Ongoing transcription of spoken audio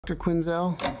Dr.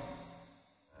 Quinzel?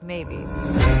 Maybe.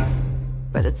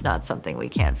 But it's not something we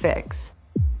can't fix.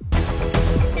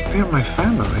 They're my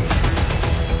family.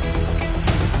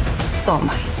 So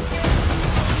am I.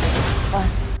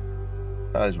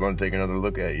 What? I just want to take another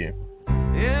look at you.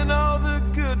 In all the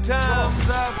good times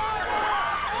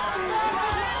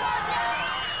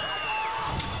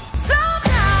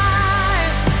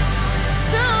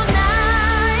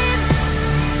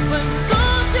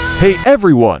Hey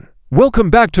everyone! Welcome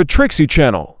back to Trixie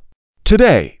Channel.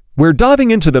 Today, we're diving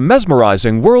into the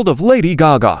mesmerizing world of Lady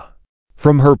Gaga.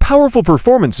 From her powerful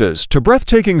performances to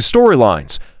breathtaking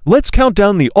storylines, let's count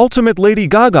down the ultimate Lady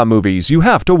Gaga movies you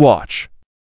have to watch.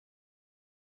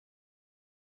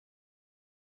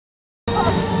 A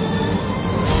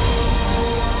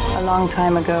long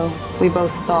time ago, we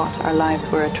both thought our lives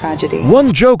were a tragedy.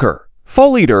 One Joker,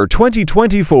 Folie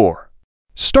 2024.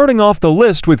 Starting off the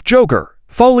list with Joker,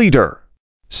 Folie.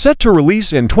 Set to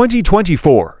release in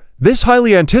 2024, this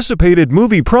highly anticipated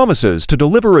movie promises to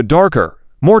deliver a darker,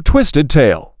 more twisted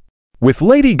tale. With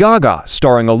Lady Gaga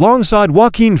starring alongside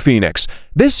Joaquin Phoenix,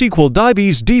 this sequel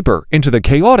dives deeper into the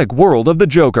chaotic world of the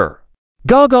Joker.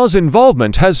 Gaga's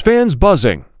involvement has fans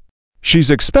buzzing. She's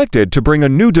expected to bring a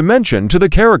new dimension to the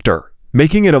character,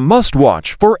 making it a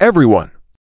must-watch for everyone.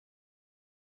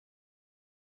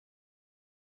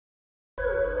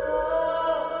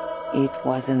 It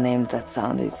was a name that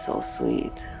sounded so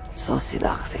sweet, so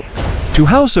seductive. To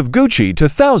House of Gucci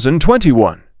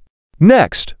 2021.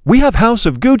 Next, we have House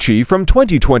of Gucci from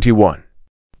 2021.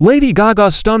 Lady Gaga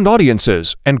stunned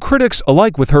audiences and critics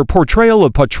alike with her portrayal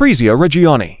of Patrizia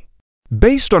Reggiani.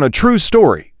 Based on a true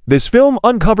story, this film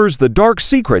uncovers the dark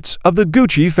secrets of the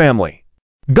Gucci family.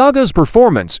 Gaga's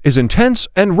performance is intense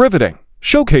and riveting,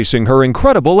 showcasing her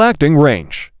incredible acting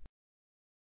range.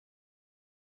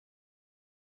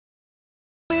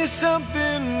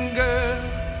 something, girl.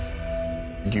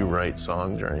 Do you write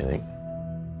songs or anything?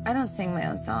 I don't sing my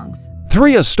own songs.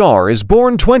 3. A Star is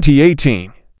Born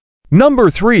 2018. Number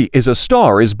 3 is A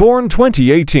Star is Born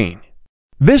 2018.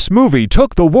 This movie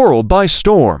took the world by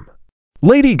storm.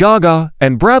 Lady Gaga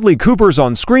and Bradley Cooper's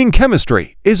on-screen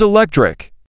chemistry is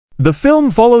electric. The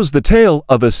film follows the tale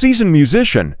of a seasoned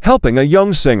musician helping a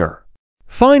young singer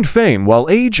find fame while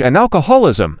age and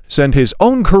alcoholism send his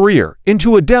own career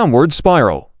into a downward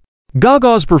spiral.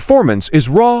 Gaga's performance is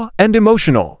raw and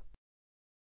emotional.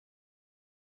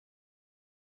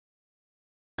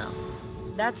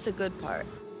 That's the good part.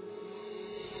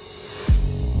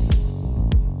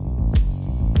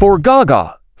 For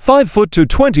Gaga, 5 Foot to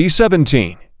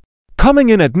 2017. Coming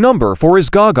in at number 4 is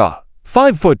Gaga,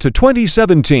 5 Foot to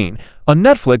 2017, a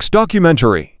Netflix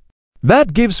documentary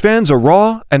that gives fans a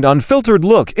raw and unfiltered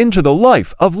look into the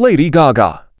life of Lady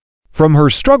Gaga. From her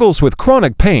struggles with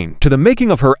chronic pain to the making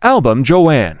of her album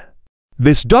Joanne.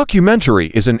 This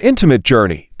documentary is an intimate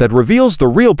journey that reveals the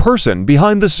real person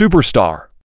behind the superstar.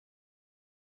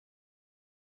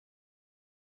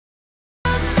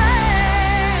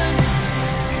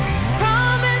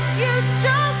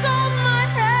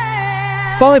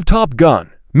 Five Top Gun,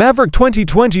 Maverick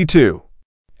 2022.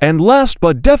 And last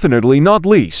but definitely not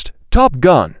least, Top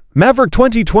Gun, Maverick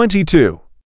 2022.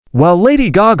 While Lady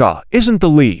Gaga isn't the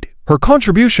lead, her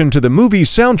contribution to the movie's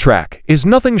soundtrack is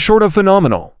nothing short of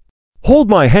phenomenal. Hold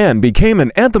My Hand became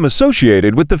an anthem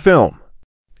associated with the film.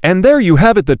 And there you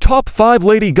have it, the top 5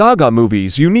 Lady Gaga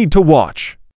movies you need to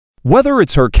watch. Whether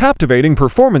it's her captivating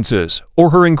performances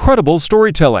or her incredible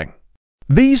storytelling.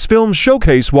 These films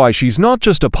showcase why she's not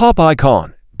just a pop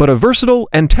icon, but a versatile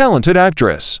and talented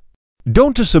actress.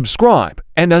 Don't subscribe,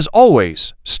 and as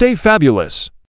always, stay fabulous.